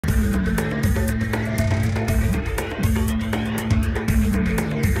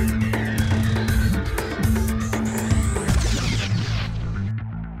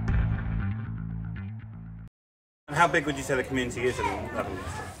big would you say the community is in the Netherlands?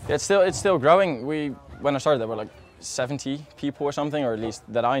 Yeah, it's still growing. When I started, there were like 70 people or something, or at least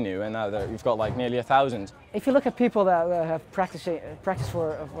that I knew, and now we've got like nearly 1,000. If you look at people that have practiced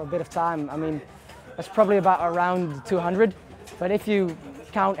for a bit of time, I mean, that's probably about around 200. But if you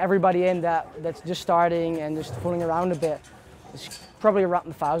count everybody in that's just starting and just fooling around a bit, it's probably around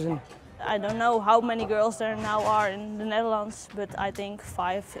 1,000. I don't know how many girls there now are in the Netherlands, but I think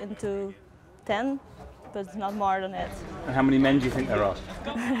 5 into 10, but not more than that. And how many men do you think there are?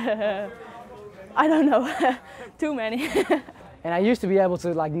 I don't know, too many. And I used to be able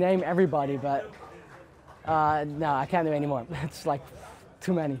to like name everybody, but no, I can't do anymore. It's like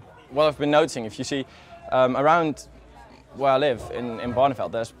too many. Well, I've been noticing, if you see around where I live in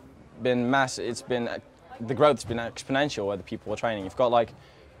Barneveld, there's been the growth's been exponential where the people are training. You've got like,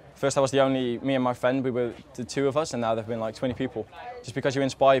 first I was me and my friend, we were the 2 of us, and now there've been like 20 people. Just because you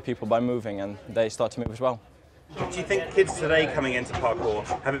inspire people by moving and they start to move as well. Do you think kids today coming into parkour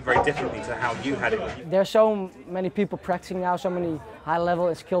have it very differently to how you had it? There's so many people practicing now, so many high-level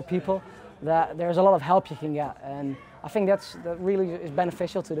and skilled people, that there's a lot of help you can get, and I think that really is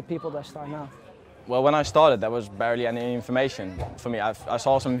beneficial to the people that start now. Well, when I started, there was barely any information for me. I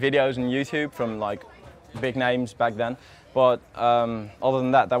saw some videos on YouTube from like big names back then, but other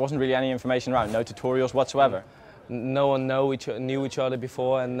than that, there wasn't really any information around, no tutorials whatsoever. No one knew each other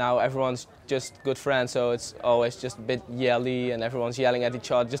before, and now everyone's just good friends, so it's always just a bit yelly and everyone's yelling at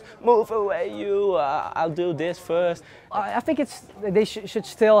each other, just move away you, I'll do this first. I think they should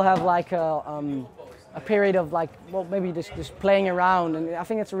still have like a period of like, well, maybe just playing around, and I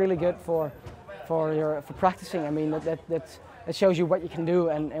think it's really good for practicing. I mean, that shows you what you can do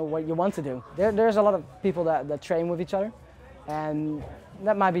and what you want to do. There's a lot of people that train with each other, and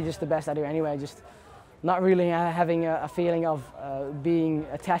that might be just the best I do anyway. Just not really having a feeling of being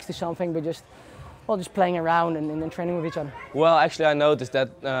attached to something, but just playing around and training with each other. Well, actually I noticed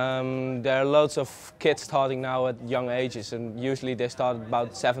that there are loads of kids starting now at young ages, and usually they start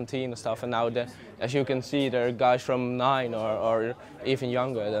about 17 and stuff, and now as you can see, there are guys from 9 or even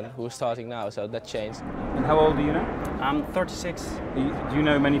younger than who are starting now, so that changed. And how old are you now? I'm 36. Do you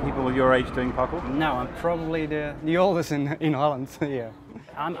know many people your age doing parkour? No, I'm probably the oldest in Holland. Yeah.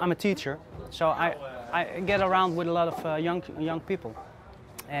 I'm a teacher, so I get around with a lot of young people,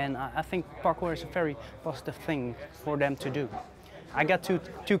 and I think parkour is a very positive thing for them to do. I got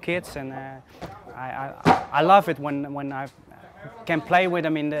two kids, and I love it when I can play with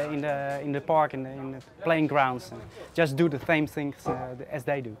them in the park, in the playing grounds, and just do the same things as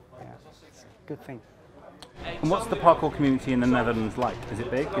they do. Yeah, it's a good thing. And what's the parkour community in the Netherlands like? Is it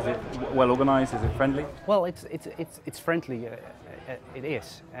big? Is it well organized? Is it friendly? Well, it's friendly. It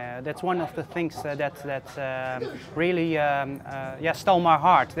is. That's one of the things that really stole my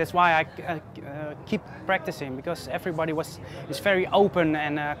heart. That's why I keep practicing, because everybody is very open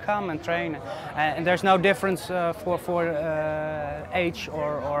and come and train, and there's no difference for age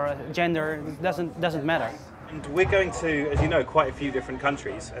or gender. It doesn't matter. And we're going to, as you know, quite a few different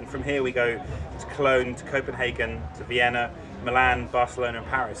countries, and from here we go to Cologne, to Copenhagen, to Vienna, Milan, Barcelona and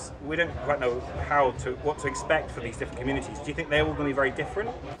Paris. We don't quite know what to expect for these different communities. Do you think they're all going to be very different?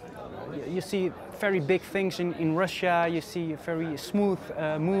 You see very big things in Russia, you see very smooth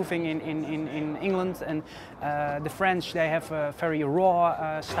moving in England, and the French, they have a very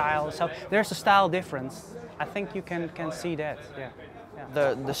raw style, so there's a style difference. I think you can see that, yeah.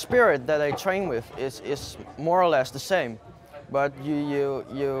 The spirit that I train with is more or less the same, but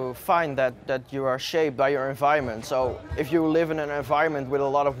you find that you are shaped by your environment. So if you live in an environment with a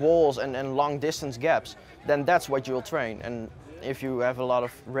lot of walls and long distance gaps, then that's what you'll train. And if you have a lot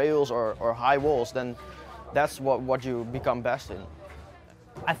of rails or high walls, then that's what you become best in.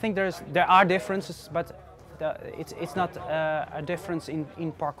 I think there are differences, but it's not a difference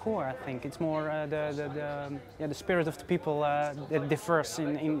in parkour. I think it's more the spirit of the people that differs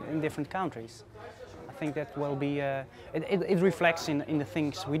in different countries. I think that will be it reflects in the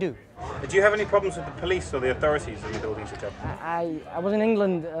things we do. Do you have any problems with the police or the authorities in the buildings you job? I was in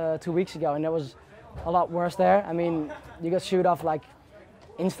England 2 weeks ago, and that was a lot worse there. I mean, you got shooed off like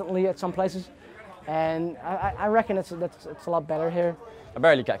instantly at some places, and I reckon it's a lot better here. I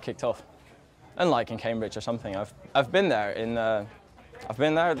barely get kicked off. Unlike in Cambridge or something, I've been there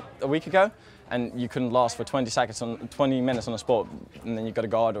a week ago, and you couldn't last for 20 minutes on a spot, and then you got a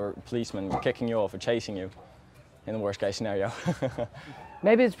guard or a policeman kicking you off or chasing you, in the worst case scenario.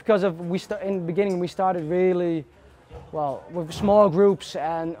 Maybe it's because in the beginning we started really well with small groups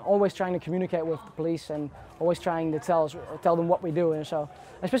and always trying to communicate with the police and always trying to tell them what we do, and so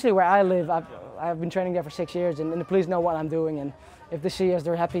especially where I live, I've been training there for 6 years, and the police know what I'm doing, and if they see us,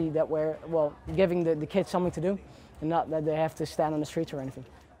 they're happy that we're, well, giving the kids something to do, and not that they have to stand on the streets or anything.